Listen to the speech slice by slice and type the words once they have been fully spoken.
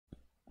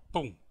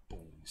Boom,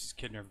 boom. This is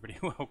Kid and everybody.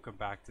 Welcome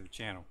back to the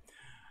channel.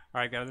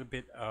 All right, got a little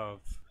bit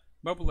of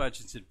Mobile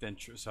Legends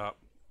Adventures up.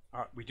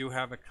 We do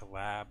have a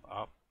collab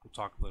up. We'll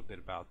talk a little bit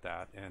about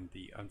that and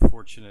the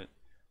unfortunate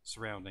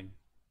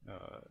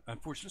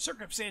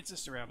circumstances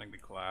surrounding the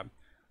collab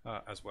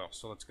as well.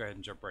 So let's go ahead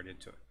and jump right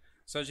into it.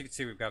 So as you can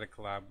see, we've got a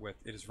collab with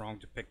 "It Is Wrong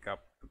to Pick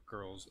Up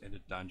Girls in a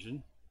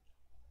Dungeon."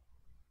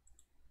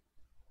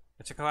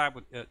 It's a collab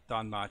with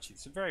DanMachi.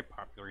 It's a very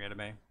popular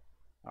anime.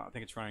 I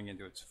think it's running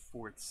into its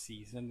 4th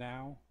season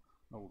now.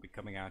 It will be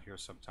coming out here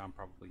sometime,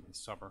 probably in the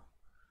summer.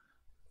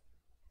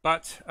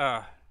 But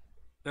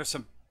there's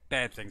some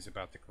bad things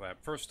about the collab.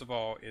 First of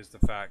all, is the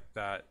fact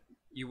that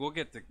you will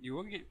get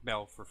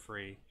Belle for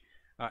free,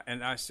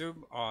 and I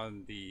assume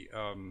on the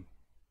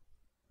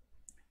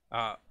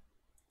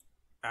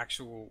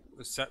actual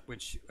set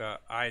which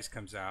Eyes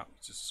comes out,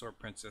 which is Sword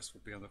Princess, will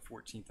be on the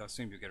 14th. I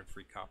assume you'll get a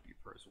free copy of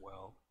her as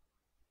well.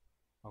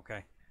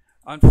 Okay.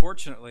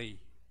 Unfortunately,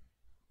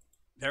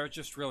 there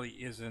just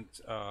really isn't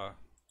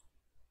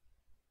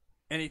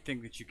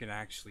anything that you can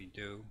actually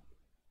do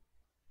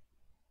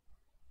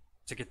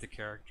to get the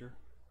character,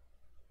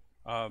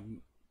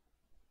 other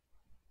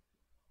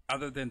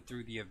than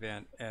through the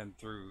event and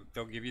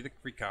they'll give you the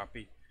free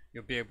copy.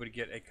 You'll be able to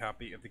get a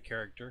copy of the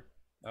character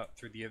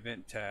through the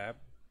event tab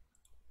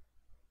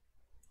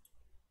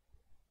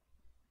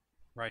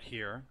right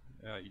here.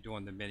 You're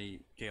doing the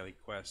mini daily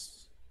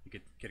quests. You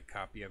get a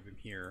copy of him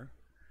here.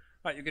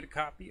 You get a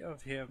copy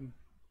of him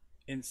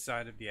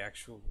inside of the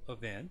actual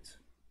event,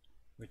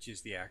 which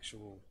is the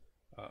actual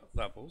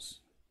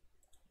levels.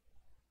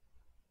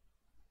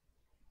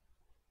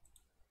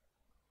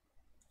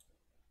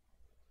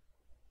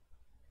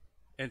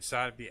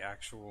 Inside of the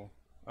actual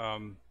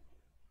not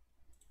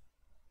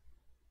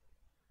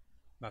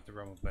the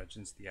Realm of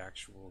Legends, the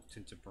actual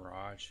Tinted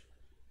Mirage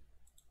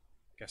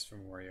Guest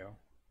from Wario.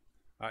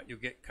 You'll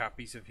get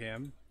copies of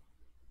him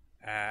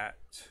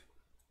at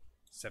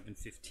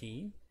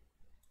 7:15.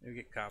 You'll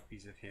get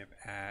copies of him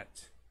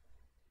at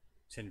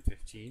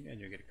 10:15, and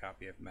you'll get a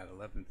copy of him at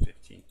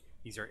 11:15.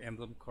 These are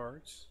emblem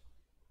cards.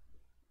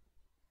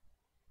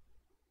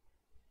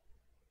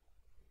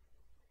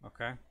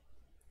 Okay.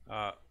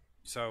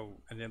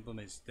 So an emblem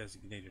is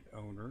designated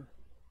owner.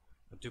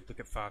 A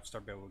duplicate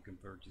 5-star Bell will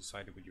convert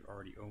decided when you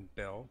already own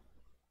Bell.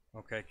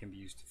 Okay, can be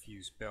used to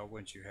fuse Bell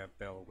once you have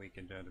Bell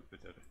awakened.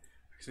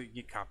 So you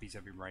get copies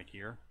of him right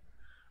here.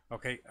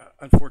 Okay,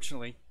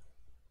 unfortunately,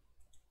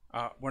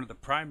 one of the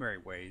primary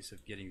ways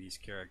of getting these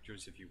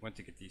characters, if you want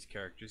to get these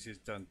characters, is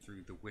done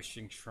through the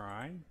Wishing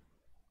Shrine.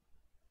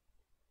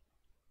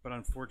 But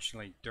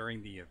unfortunately,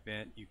 during the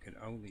event, you can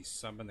only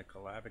summon the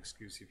collab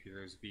exclusive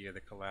heroes via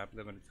the collab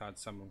limited time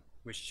summon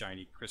with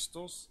shiny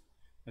crystals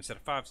instead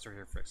of 5-star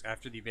hero fix.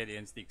 After the event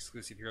ends, the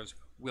exclusive heroes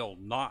will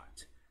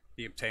not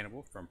be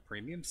obtainable from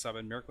Premium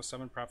Summon, Miracle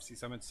Summon, Prophecy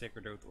Summon,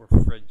 Sacred Oath, or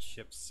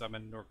Friendship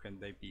Summon, nor can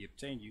they be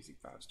obtained using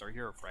 5-star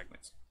hero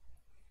fragments.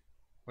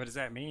 What does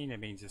that mean? It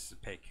means it's a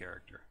pay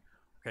character.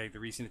 Okay, the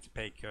reason it's a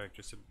pay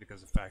character is simply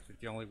because of the fact that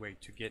the only way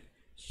to get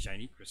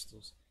shiny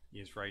crystals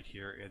is right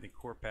here in the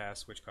core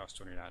pass, which costs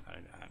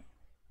 $29.99.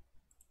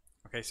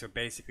 Okay, so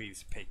basically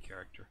it's a pay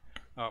character.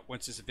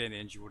 Once this event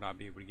ends, you will not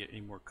be able to get any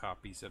more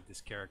copies of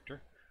this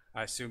character.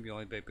 I assume you'll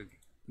only be able to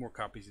get more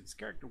copies of this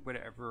character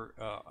whenever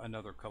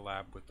another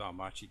collab with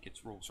DanMachi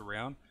rolls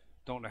around.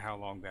 Don't know how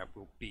long that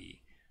will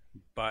be,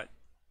 but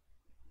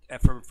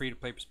from a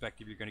free-to-play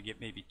perspective, you're going to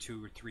get maybe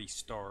 2 or 3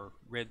 star,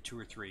 red 2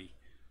 or 3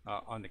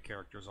 on the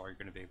characters. All you're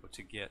going to be able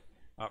to get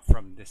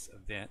from this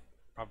event.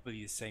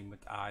 Probably the same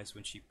with Eyes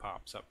when she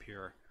pops up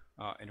here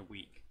in a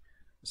week.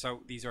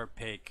 So these are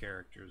paid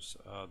characters.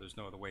 There's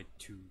no other way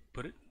to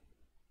put it.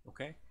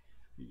 Okay,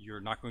 you're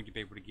not going to be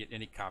able to get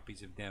any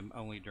copies of them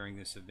only during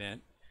this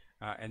event,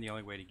 and the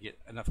only way to get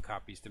enough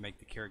copies to make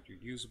the character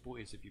usable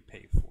is if you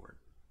pay for it.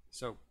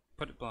 So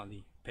put it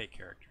bluntly, pay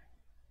character.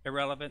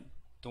 Irrelevant,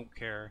 don't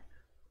care.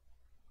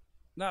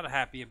 Not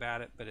happy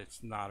about it, but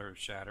it's not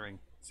earth-shattering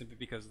simply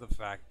because of the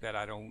fact that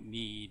I don't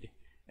need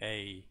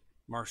a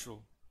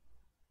martial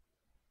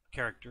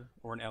character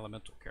or an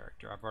elemental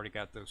character. I've already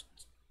got those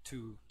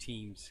 2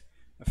 teams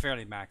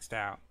fairly maxed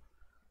out.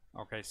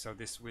 Okay, so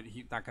he's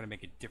not going to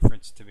make a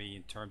difference to me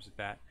in terms of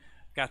that.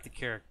 Got the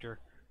character,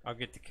 I'll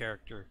get the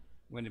character.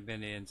 When the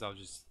event ends, I'll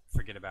just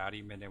forget about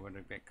him, and then when the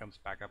event comes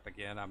back up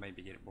again, I'll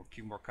maybe get a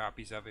few more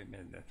copies of him,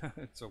 and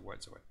so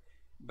what.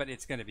 But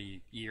it's going to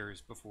be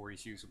years before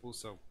he's usable,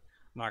 so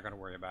I'm not going to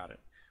worry about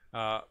it.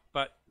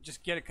 But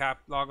just get a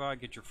copy, log on,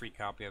 get your free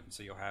copy of him,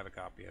 so you'll have a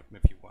copy of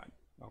him if you want.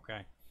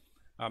 Okay.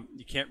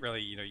 You can't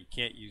really, you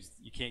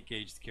can't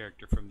gauge the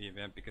character from the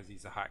event because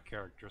he's a hot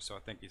character. So I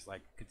think he's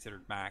like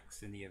considered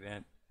max in the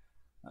event.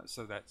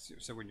 So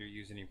when you're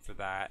using him for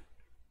that,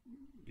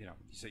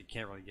 so you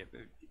can't really get.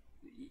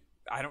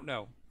 I don't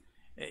know.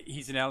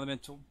 He's an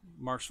elemental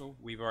martial.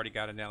 We've already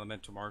got an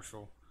elemental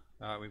martial.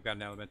 We've got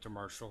an elemental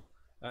martial.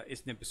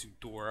 It's Nimbus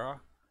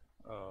Dora,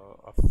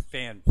 a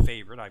fan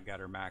favorite. I've got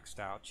her maxed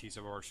out. She's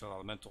a martial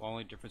elemental.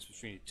 Only difference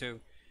between the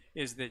two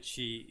is that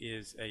she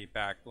is a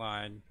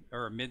backline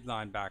or a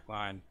midline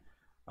backline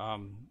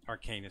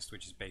Arcanist,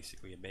 which is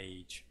basically a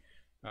mage.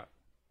 Uh,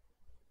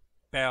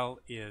 Bell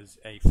is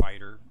a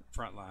fighter,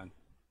 frontline.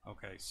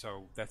 Okay,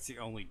 so that's the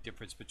only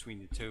difference between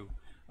the two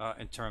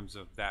in terms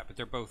of that. But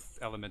they're both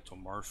elemental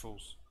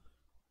marshals.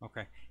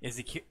 Okay, is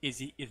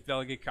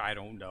Veligik? I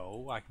don't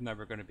know. I'm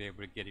never going to be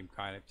able to get him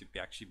kind of to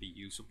actually be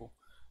usable.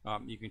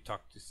 You can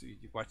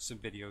watch some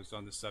videos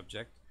on the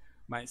subject.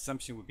 My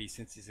assumption would be,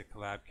 since he's a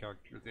collab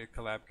character, the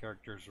collab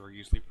characters are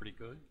usually pretty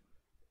good.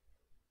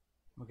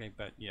 Okay,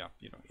 but yeah,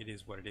 it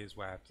is what it is.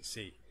 What I have to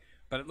see.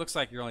 But it looks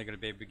like you're only going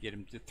to be able to get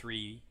him to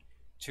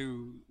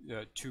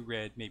two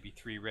red, maybe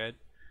 3 red.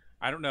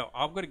 I don't know.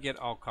 I'm going to get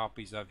all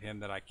copies of him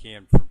that I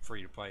can from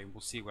free to play, and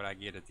we'll see what I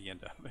get at the end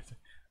of it.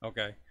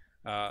 Okay.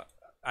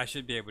 I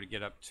should be able to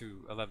get up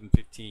to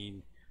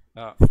 11-15,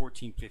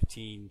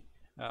 14-15.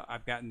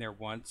 I've gotten there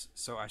once,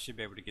 so I should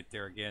be able to get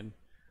there again.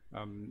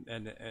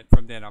 And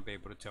from then I'll be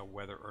able to tell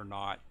whether or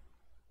not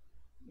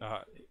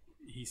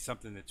he's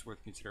something that's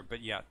worth considering.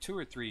 But yeah, 2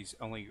 or 3 is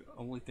only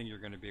thing you're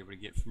going to be able to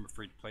get from a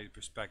free-to-play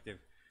perspective,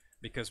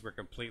 because we're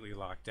completely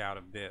locked out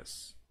of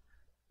this.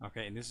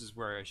 Okay, and this is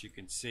where, as you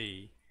can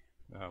see,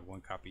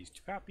 1 copy, 2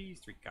 copies,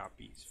 3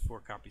 copies, 4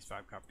 copies,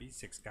 5 copies,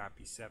 6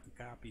 copies, 7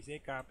 copies,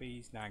 8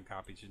 copies, 9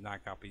 copies. There's 9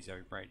 copies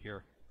right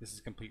here. This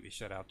is completely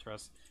shut out to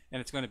us, and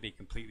it's going to be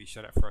completely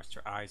shut out for us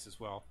to eyes as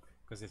well,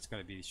 because it's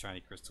going to be these shiny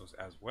crystals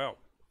as well.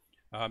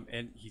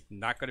 And he's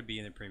not going to be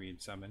in the premium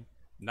summon,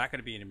 not going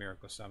to be in the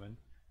miracle summon,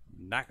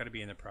 not going to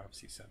be in the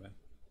prophecy summon,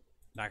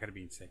 not going to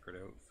be in sacred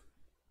oath.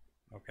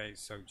 Okay,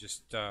 so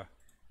just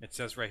it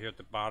says right here at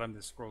the bottom,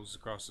 this scrolls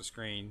across the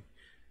screen.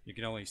 You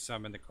can only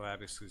summon the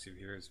collab exclusive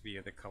heroes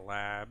via the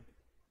collab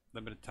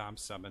limited time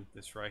summon,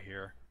 this right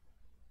here.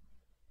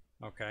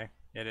 Okay,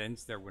 it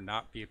ends there will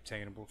not be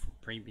obtainable from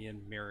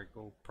premium,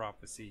 miracle,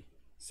 prophecy,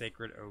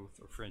 sacred oath,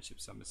 or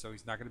friendship summon. So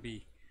he's not going to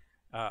be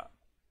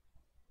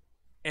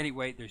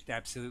anyway. There's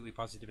absolutely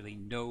positively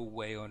no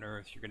way on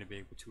earth you're going to be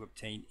able to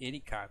obtain any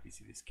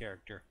copies of this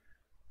character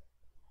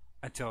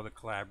until the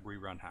collab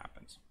rerun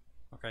happens.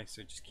 Okay,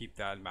 so just keep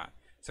that in mind.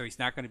 So he's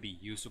not going to be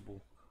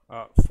usable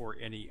for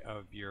any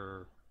of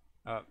your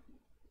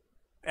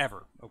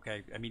ever.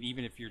 Okay, I mean,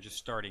 even if you're just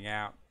starting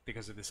out,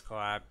 because of this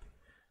collab,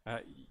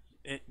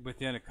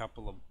 within a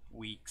couple of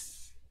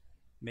weeks,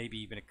 maybe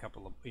even a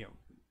couple of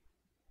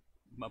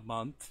a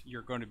month,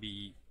 you're going to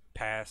be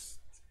past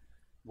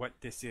what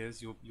this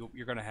is.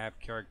 You're going to have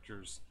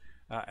characters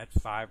at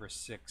 5 or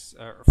 6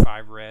 or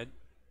 5 red,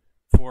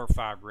 4 or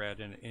 5 red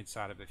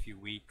inside of a few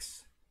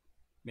weeks,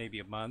 maybe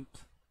a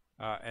month,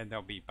 and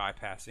they'll be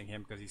bypassing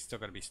him because he's still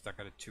going to be stuck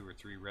at a 2 or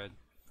 3 red.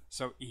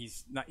 So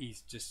he's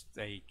just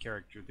a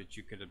character that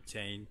you could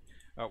obtain.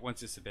 Once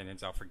this event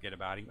ends, I'll forget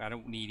about him. I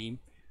don't need him.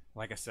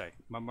 Like I say,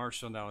 my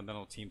martial and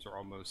elemental teams are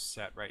almost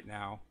set right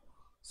now,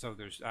 so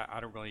I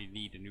don't really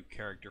need a new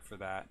character for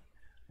that.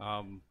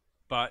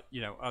 But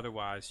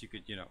otherwise you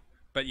could,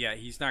 but yeah,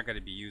 he's not going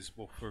to be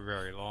usable for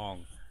very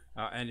long.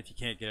 And if you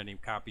can't get any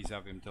copies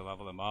of him to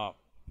level him up,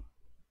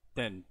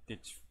 then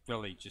it's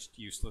really just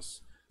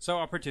useless. So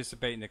I'll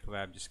participate in the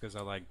collab just because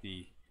I like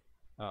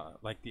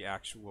the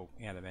actual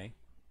anime.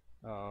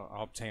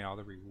 I'll obtain all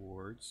the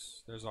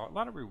rewards. There's a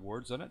lot of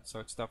rewards on it,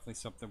 so it's definitely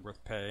something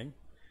worth paying.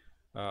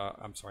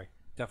 I'm sorry,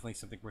 definitely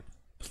something worth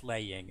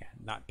playing,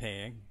 not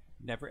paying.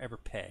 Never ever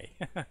pay.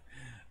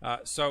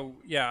 So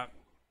yeah,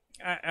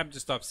 I'm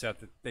just upset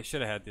that they should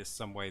have had this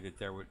some way that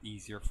there would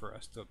easier for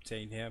us to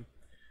obtain him.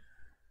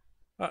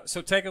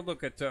 So take a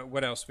look at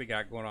what else we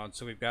got going on.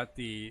 So we've got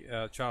the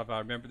trial vow.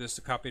 Remember, this is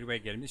a copy of the way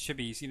to get him. This should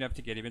be easy enough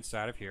to get him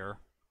inside of here.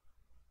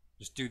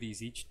 Just do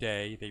these each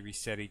day. They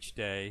reset each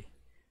day.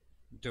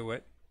 Do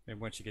it, and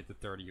once you get to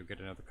 30, you'll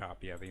get another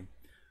copy of him.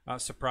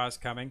 Surprise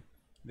coming.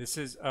 This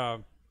is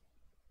a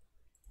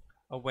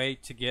way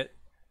to get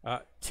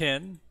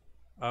 10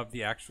 of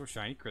the actual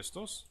shiny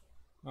crystals.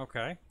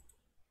 Okay,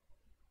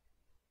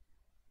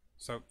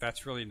 so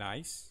that's really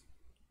nice.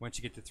 Once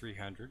you get to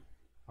 300,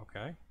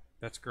 okay,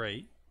 that's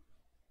great.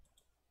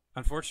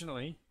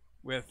 Unfortunately,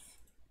 with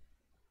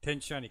 10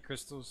 shiny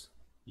crystals,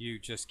 you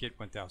just get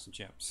 1,000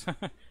 gems.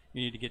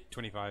 You need to get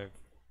 25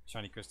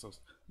 shiny crystals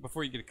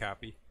before you get a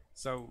copy.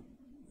 So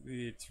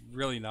it's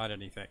really not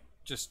anything.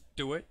 Just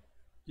do it,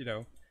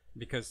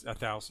 because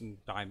 1,000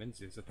 diamonds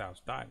is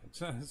 1,000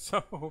 diamonds.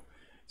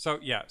 so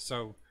yeah.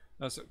 So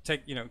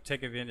take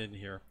event in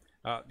here.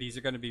 These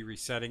are going to be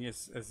resetting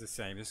as the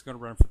same. This is going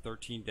to run for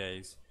 13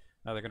 days.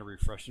 They're going to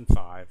refresh in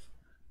 5.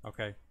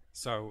 Okay.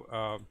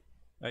 So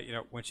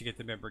once you get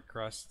the member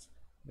crust,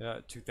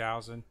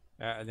 2,000,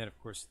 and then of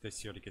course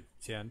this year to get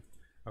 10.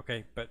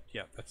 Okay, but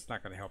yeah, that's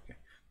not going to help you.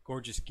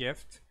 Gorgeous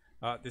gift.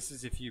 This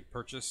is if you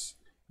purchase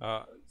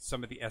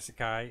some of the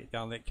Isekai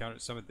down that counter,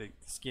 some of the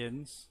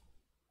skins.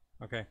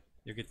 Okay,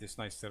 you'll get this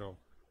nice little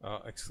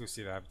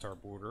exclusive avatar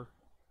border.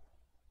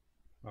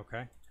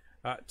 Okay,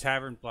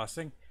 Tavern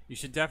Blessing. You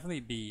should definitely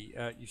be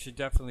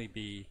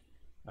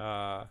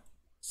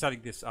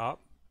setting this up.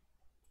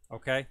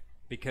 Okay,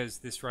 because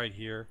this right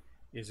here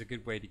is a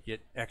good way to get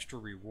extra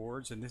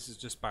rewards, and this is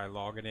just by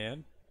logging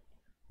in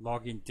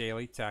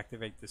daily to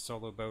activate the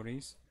solo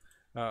bonies.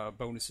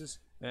 bonuses.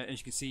 As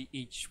you can see,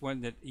 each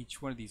one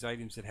of these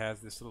items that has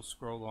this little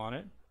scroll on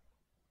it,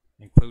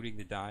 including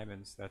the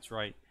diamonds. That's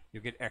right.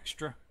 You'll get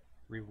extra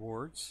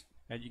rewards,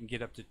 and you can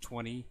get up to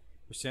 20%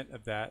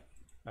 of that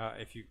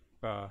if you,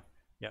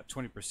 yeah,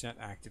 20%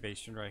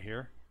 activation right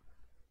here.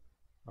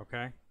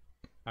 Okay,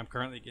 I'm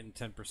currently getting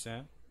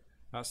 10%.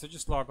 So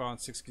just log on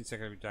 6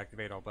 consecutive to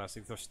activate all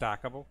blessings. They're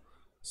stackable,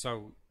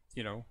 so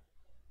you know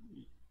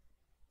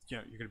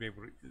you're going to be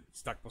able to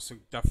stackable. So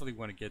definitely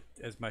want to get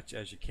as much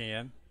as you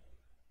can.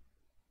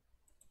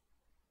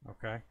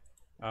 Okay,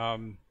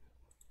 and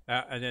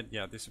then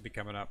yeah, this will be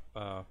coming up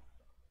on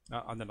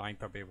the 9th.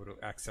 I'll be able to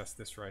access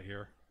this right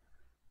here.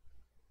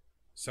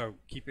 So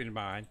keep it in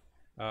mind.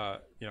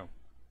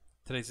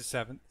 Today's the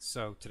 7th,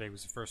 so today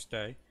was the first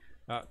day.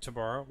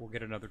 Tomorrow we'll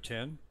get another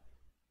 10.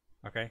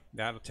 Okay,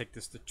 that'll take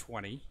this to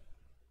 20.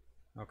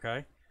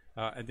 Okay,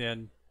 and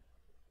then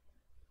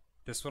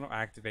this one will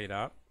activate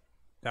up.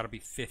 That'll be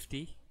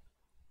 50%,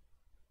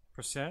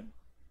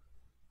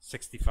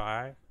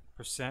 65%,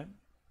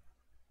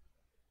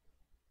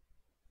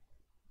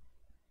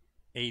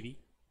 80%,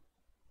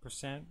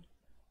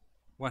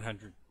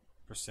 100%.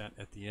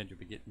 At the end, you'll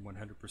be getting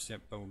 100%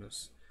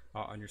 bonus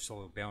on your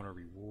solo bounty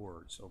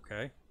rewards.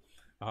 Okay,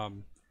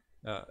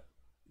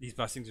 these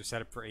blessings are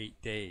set up for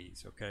 8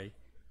 days. Okay,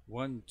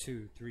 1,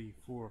 2, 3,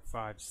 4,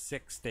 5,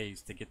 6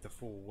 days to get the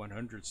full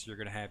 100. So you're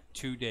going to have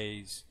 2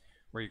 days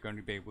where you're going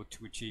to be able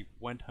to achieve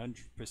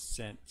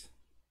 100%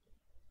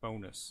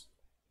 bonus,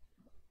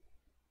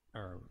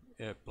 or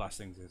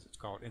blessings as it's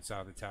called,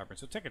 inside the tavern.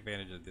 So take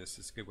advantage of this.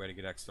 It's a good way to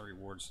get extra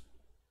rewards.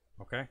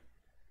 Okay,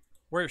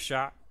 Warrior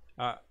Shot.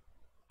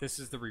 This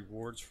is the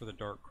rewards for the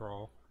Dark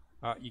Crawl.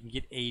 You can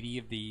get 80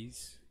 of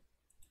these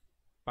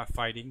by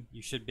fighting.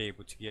 You should be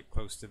able to get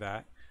close to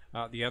that.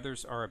 The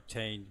others are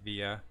obtained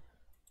via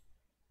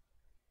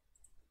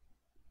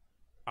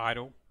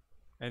idle,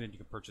 and then you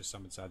can purchase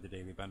some inside the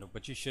daily bundle,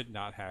 but you should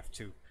not have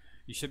to.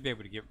 You should be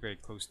able to get very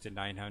close to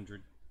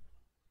 900.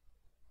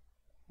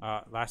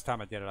 Last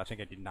time I did it, I think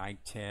I did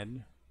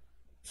 910.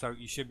 So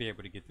you should be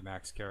able to get the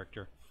max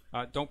character.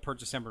 Don't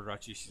purchase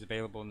Emeraldachi. She's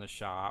available in the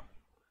shop.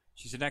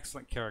 She's an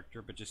excellent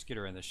character, but just get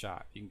her in the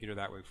shop. You can get her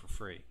that way for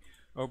free.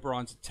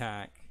 Oberon's a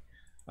tank.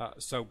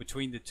 So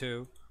between the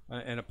two,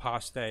 an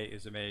apostate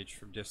is a mage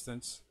from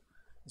distance.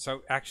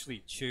 So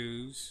actually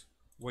choose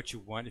what you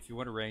want. If you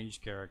want a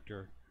ranged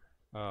character,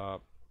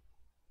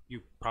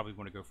 you probably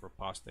want to go for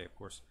apostate, of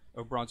course.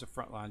 Oberon's a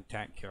frontline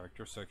tank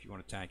character, so if you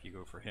want a tank, you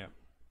go for him.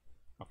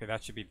 Okay,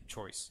 that should be the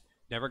choice.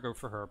 Never go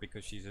for her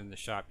because she's in the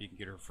shop. You can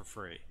get her for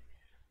free.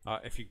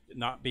 If you're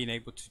not being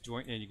able to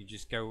join in, you can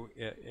just go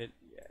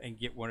and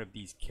get one of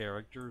these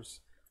characters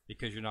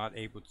because you're not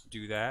able to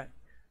do that.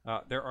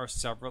 There are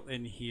several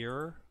in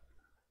here.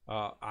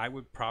 I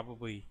would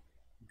probably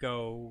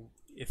go,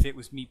 if it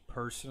was me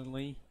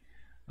personally,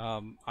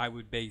 I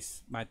would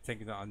base my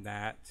thinking on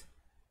that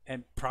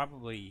and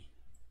probably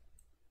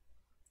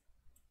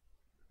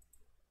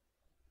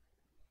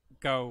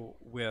go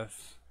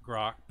with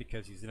Grok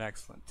because he's an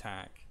excellent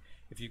tank.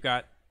 If you've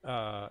got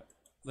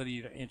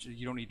Lydia,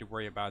 you don't need to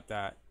worry about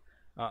that.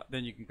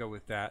 Then you can go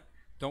with that.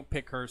 Don't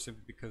pick her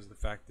simply because of the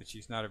fact that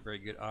she's not a very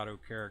good auto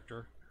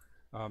character.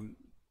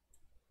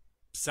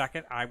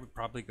 Second, I would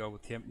probably go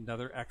with him.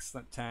 Another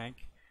excellent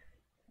tank.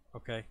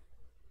 Okay.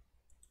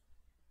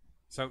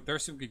 So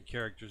there's some good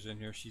characters in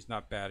here. She's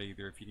not bad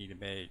either if you need a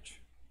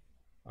mage.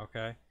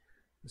 Okay.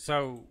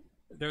 So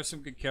there's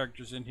some good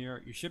characters in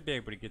here. You should be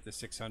able to get the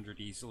 600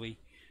 easily.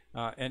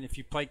 And if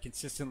you play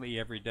consistently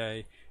every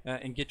day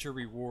and get your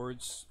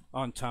rewards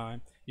on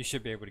time, you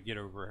should be able to get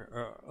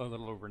over a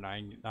little over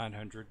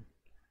 900.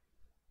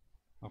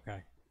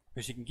 Okay,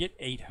 because you can get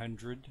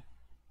 800.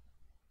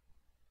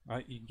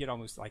 Right, you can get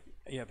almost like,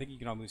 yeah, I think you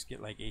can almost get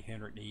like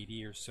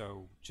 880 or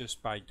so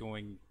just by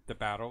doing the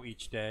battle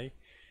each day.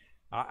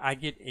 I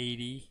get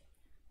 80.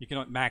 You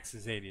can max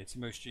is 80. It's the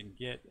most you can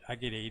get. I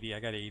get 80. I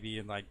got 80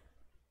 in like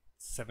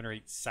 7 or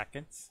 8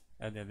 seconds.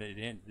 And then it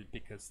ended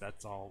because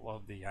that's all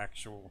of the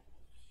actual,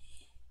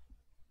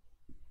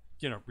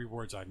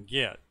 rewards I can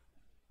get.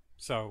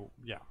 So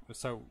yeah,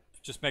 so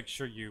just make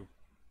sure you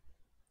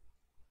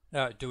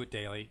do it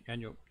daily,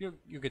 and you'll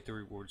get the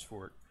rewards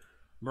for it.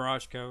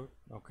 Mirage code,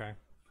 okay,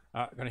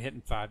 going to hit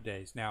in 5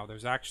 days. Now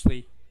there's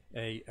actually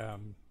a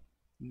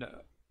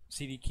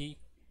CD key,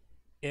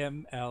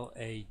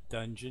 MLA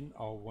dungeon,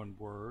 all one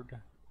word.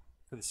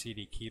 For the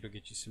CD key, it'll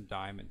get you some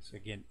diamonds.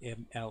 Again,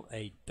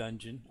 MLA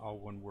dungeon, all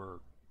one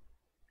word.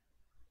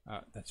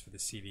 That's for the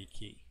CD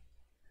key.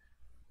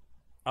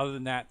 Other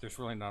than that, there's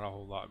really not a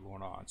whole lot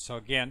going on. So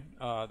again,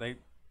 they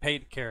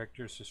paid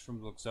characters just from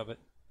the looks of it.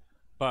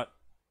 But,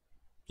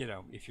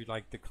 if you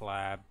like the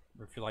collab,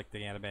 or if you like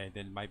the anime,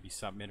 then it might be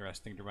something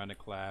interesting to run a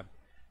collab.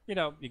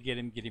 You get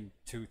him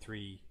 2,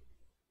 3,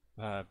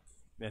 and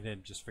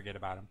then just forget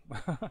about him.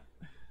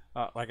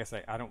 Like I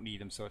say, I don't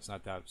need him, so it's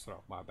not that sort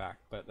off my back.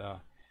 But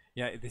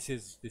yeah, this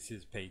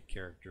is paid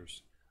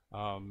characters.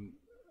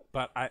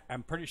 But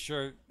I'm pretty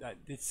sure that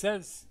it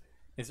says,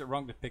 is it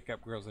wrong to pick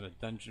up girls in a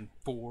dungeon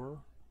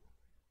 4?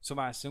 So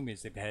my assuming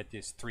is they've had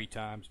this 3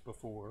 times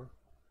before.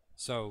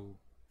 So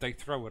they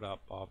throw it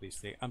up,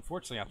 obviously.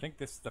 Unfortunately, I think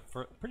this is the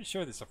first, pretty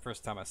sure this is the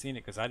first time I've seen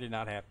it because I did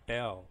not have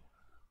Bell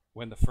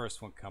when the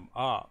first one come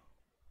up.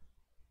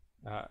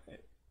 Uh,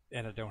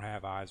 and I don't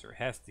have Eyes or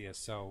Hestia,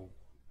 so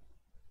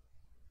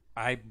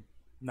I'm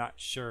not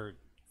sure.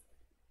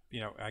 You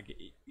know,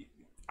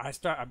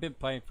 I've been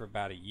playing for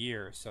about a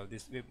year, so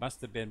it must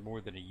have been more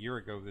than a year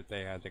ago that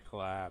they had the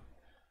collab,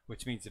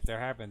 which means if they're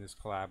having this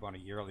collab on a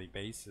yearly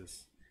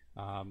basis,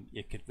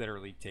 it could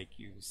literally take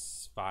you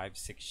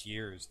 5-6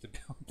 years to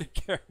build the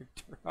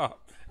character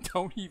up.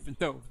 Don't even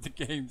know if the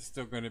game's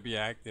still going to be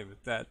active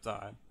at that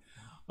time.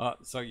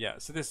 So yeah,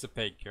 so this is a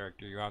paid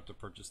character. You have to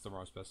purchase the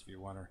Mars Best if you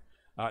want her.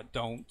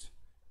 Don't.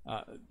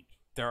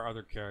 There are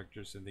other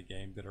characters in the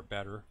game that are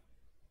better.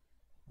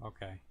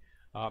 Okay.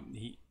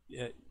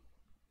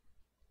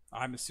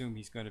 I'm assuming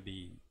he's going to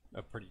be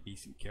a pretty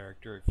decent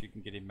character if you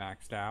can get him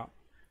maxed out.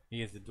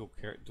 He is a dual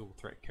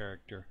threat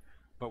character,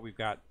 but we've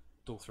got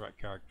dual threat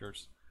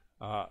characters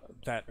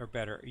that are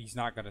better. He's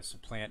not going to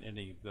supplant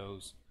any of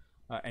those,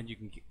 and you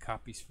can get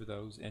copies for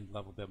those and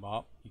level them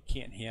up. You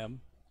can't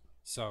him,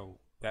 so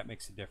that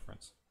makes a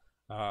difference.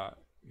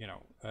 You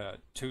know,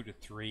 2 to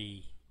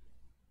 3,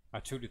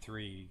 a 2 to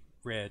 3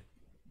 red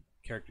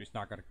character is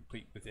not going to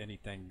complete with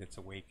anything that's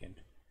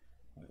awakened.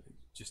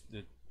 Just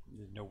there's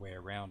no way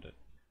around it.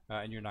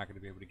 And you're not going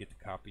to be able to get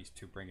the copies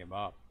to bring him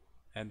up.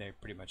 And they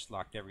pretty much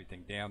locked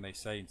everything down. They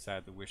say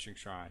inside the Wishing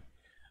Shrine.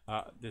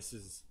 This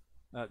is,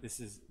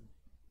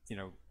 you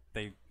know,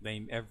 they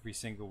name every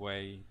single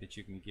way that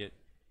you can get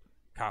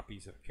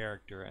copies of a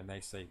character, and they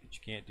say that you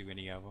can't do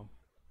any of them.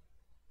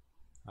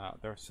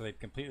 So they've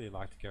completely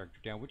locked the character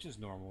down, which is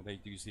normal. They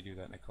usually do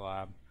that in a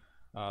collab.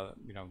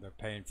 You know, they're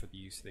paying for the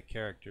use of the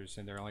characters,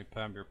 and the only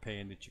time they're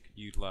paying that you could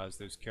utilize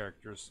those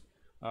characters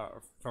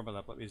from a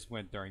level is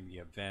when during the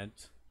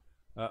event.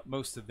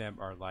 Most of them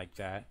are like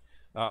that.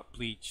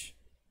 Bleach,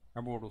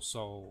 Immortal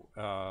Soul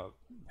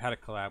had a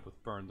collab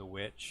with Burn the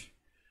Witch,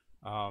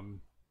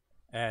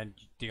 and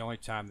the only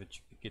time that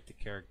you could get the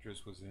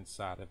characters was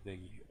inside of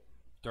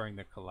during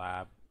the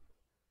collab.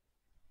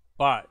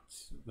 But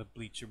the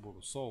Bleach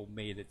Immortal Soul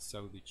made it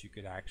so that you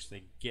could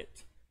actually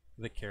get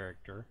the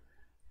character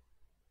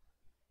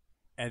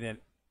and then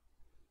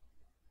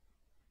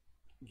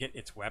get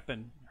its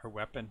weapon, her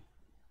weapon,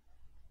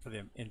 for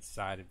them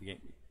inside of the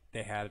game.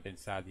 They had it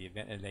inside the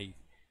event, and they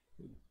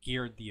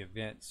geared the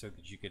event so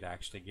that you could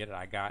actually get it.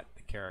 I got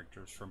the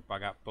characters I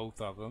got both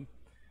of them,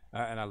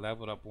 and I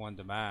leveled up one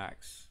to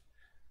max.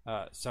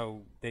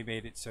 So they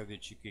made it so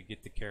that you could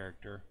get the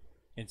character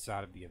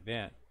inside of the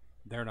event.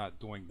 They're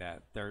not doing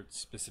that. They're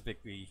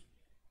specifically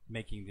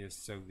making this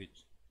so that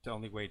the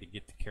only way to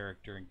get the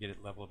character and get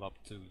it leveled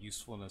up to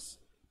usefulness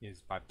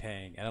is by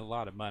paying, and a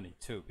lot of money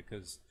too,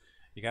 because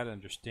you got to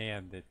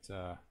understand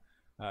that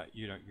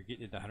you know, you're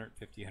getting into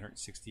 150,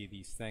 160 of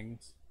these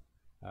things,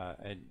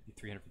 and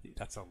 350.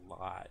 That's a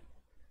lot.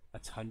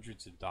 That's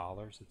hundreds of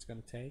dollars it's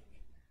going to take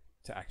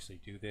to actually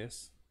do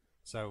this.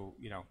 So,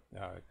 you know,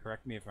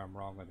 correct me if I'm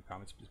wrong in the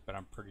comments, but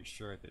I'm pretty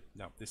sure that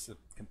no, this is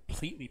a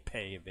completely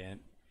pay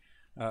event,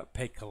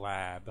 pay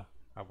collab,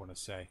 I want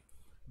to say.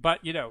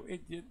 But you know,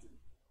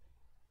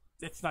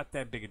 it's not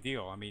that big a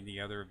deal. I mean, the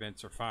other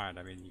events are fine.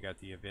 I mean, you got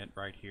the event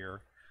right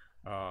here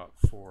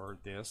for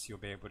this. You'll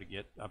be able to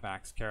get a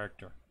max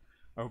character.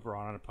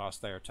 Oberon and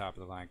Apostate are top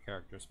of the line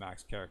characters,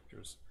 max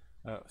characters,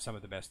 some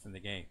of the best in the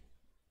game.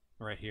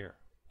 Right here,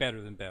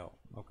 better than Bell.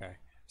 Okay,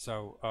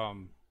 so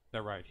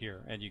they're right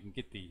here, and you can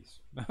get these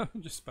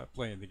just by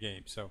playing the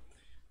game. So,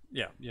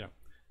 yeah, you know,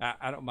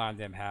 I don't mind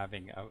them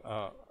having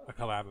a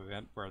collab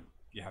event where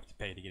you have to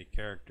pay to get a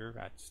character.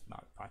 That's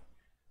not fine.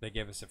 They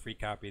give us a free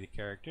copy of the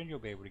character, and you'll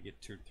be able to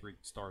get 2 to 3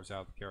 stars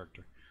out of the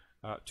character,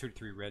 2 to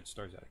 3 red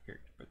stars out of the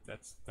character. But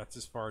that's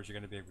as far as you're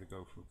going to be able to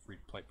go from a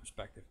free-to-play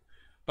perspective.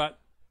 But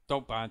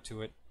don't buy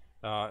into it.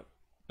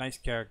 Nice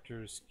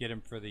characters. Get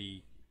them for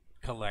the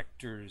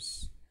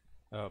collector's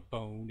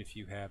bone if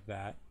you have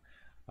that.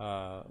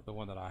 The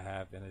one that I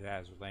have in it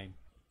as lane.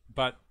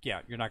 But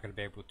yeah, you're not going to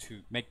be able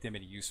to make them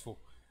any useful.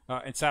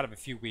 Inside of a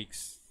few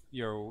weeks,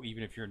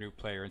 even if you're a new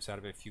player, inside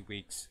of a few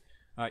weeks,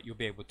 you'll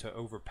be able to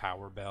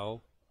overpower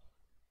Bell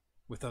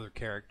with other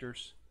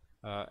characters.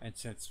 And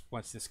since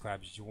once this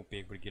collabs, you won't be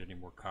able to get any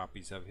more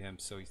copies of him,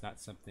 so he's not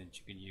something that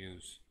you can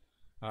use.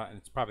 And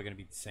it's probably going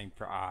to be the same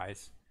for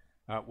Eyes.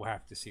 We'll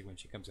have to see when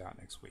she comes out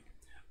next week.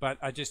 But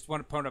I just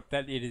want to point up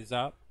that it is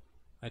up.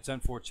 It's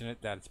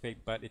unfortunate that it's big,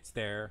 but it's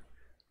there.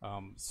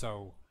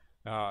 So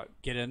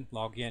get in,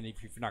 log in.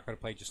 If you're not going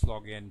to play, just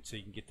log in so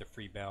you can get the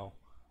free Bell.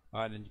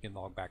 And then you can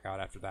log back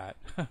out after that.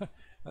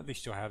 At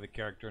least you'll have the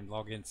character and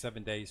log in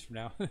 7 days from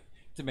now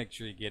to make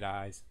sure you get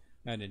Eyes.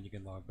 And then you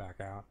can log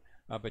back out.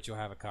 But you'll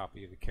have a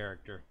copy of the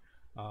character.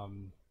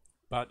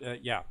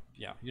 Yeah,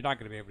 you're not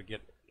going to be able to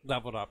get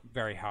leveled up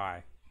very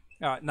high.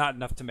 Not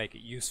enough to make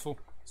it useful.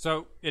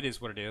 So it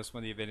is what it is.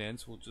 When the event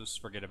ends, we'll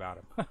just forget about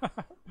him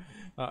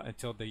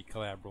until the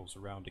collab rolls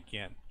around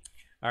again.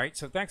 Alright,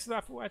 so thanks a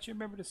lot for watching.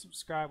 Remember to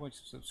subscribe.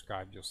 Once you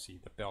subscribe, you'll see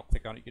the bell.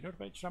 Click on it. You get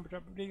notified each time I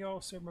drop a video.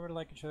 Also, remember to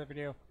like and share the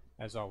video.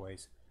 As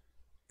always,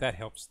 that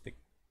helps the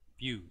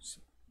views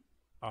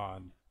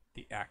on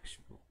the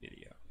actual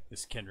video.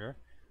 This is Kendra,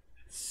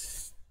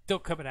 still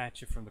coming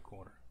at you from the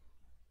corner,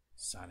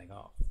 signing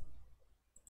off.